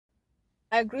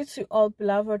I greet you all,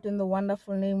 beloved, in the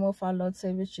wonderful name of our Lord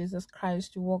Savior Jesus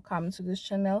Christ. You welcome to this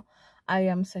channel. I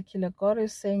am Sakila. God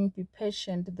is saying, be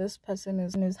patient. This person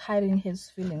is hiding his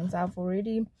feelings. I've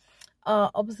already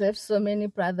observed so many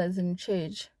brothers in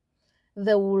church.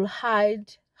 They will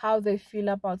hide how they feel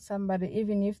about somebody,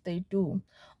 even if they do.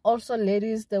 Also,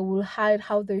 ladies, they will hide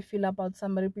how they feel about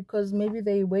somebody because maybe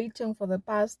they're waiting for the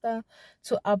pastor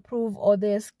to approve, or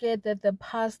they're scared that the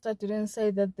pastor didn't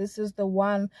say that this is the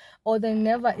one, or they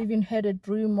never even had a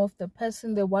dream of the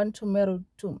person they want to marry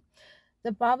to.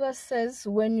 The Bible says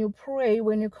when you pray,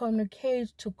 when you communicate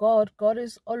to God, God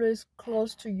is always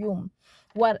close to you.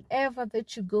 Whatever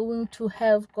that you're going to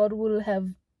have, God will have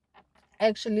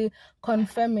actually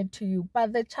confirm it to you.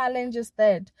 But the challenge is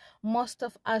that most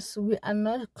of us, we are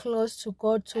not close to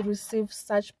God to receive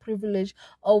such privilege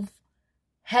of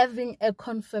having a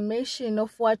confirmation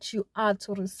of what you are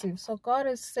to receive. So God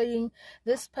is saying,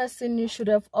 this person you should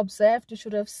have observed, you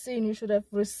should have seen, you should have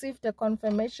received a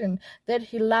confirmation that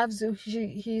he loves you.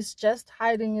 He's just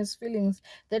hiding his feelings.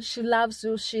 That she loves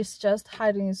you, she's just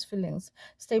hiding his feelings.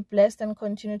 Stay blessed and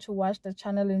continue to watch the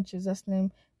channel in Jesus'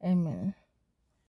 name. Amen.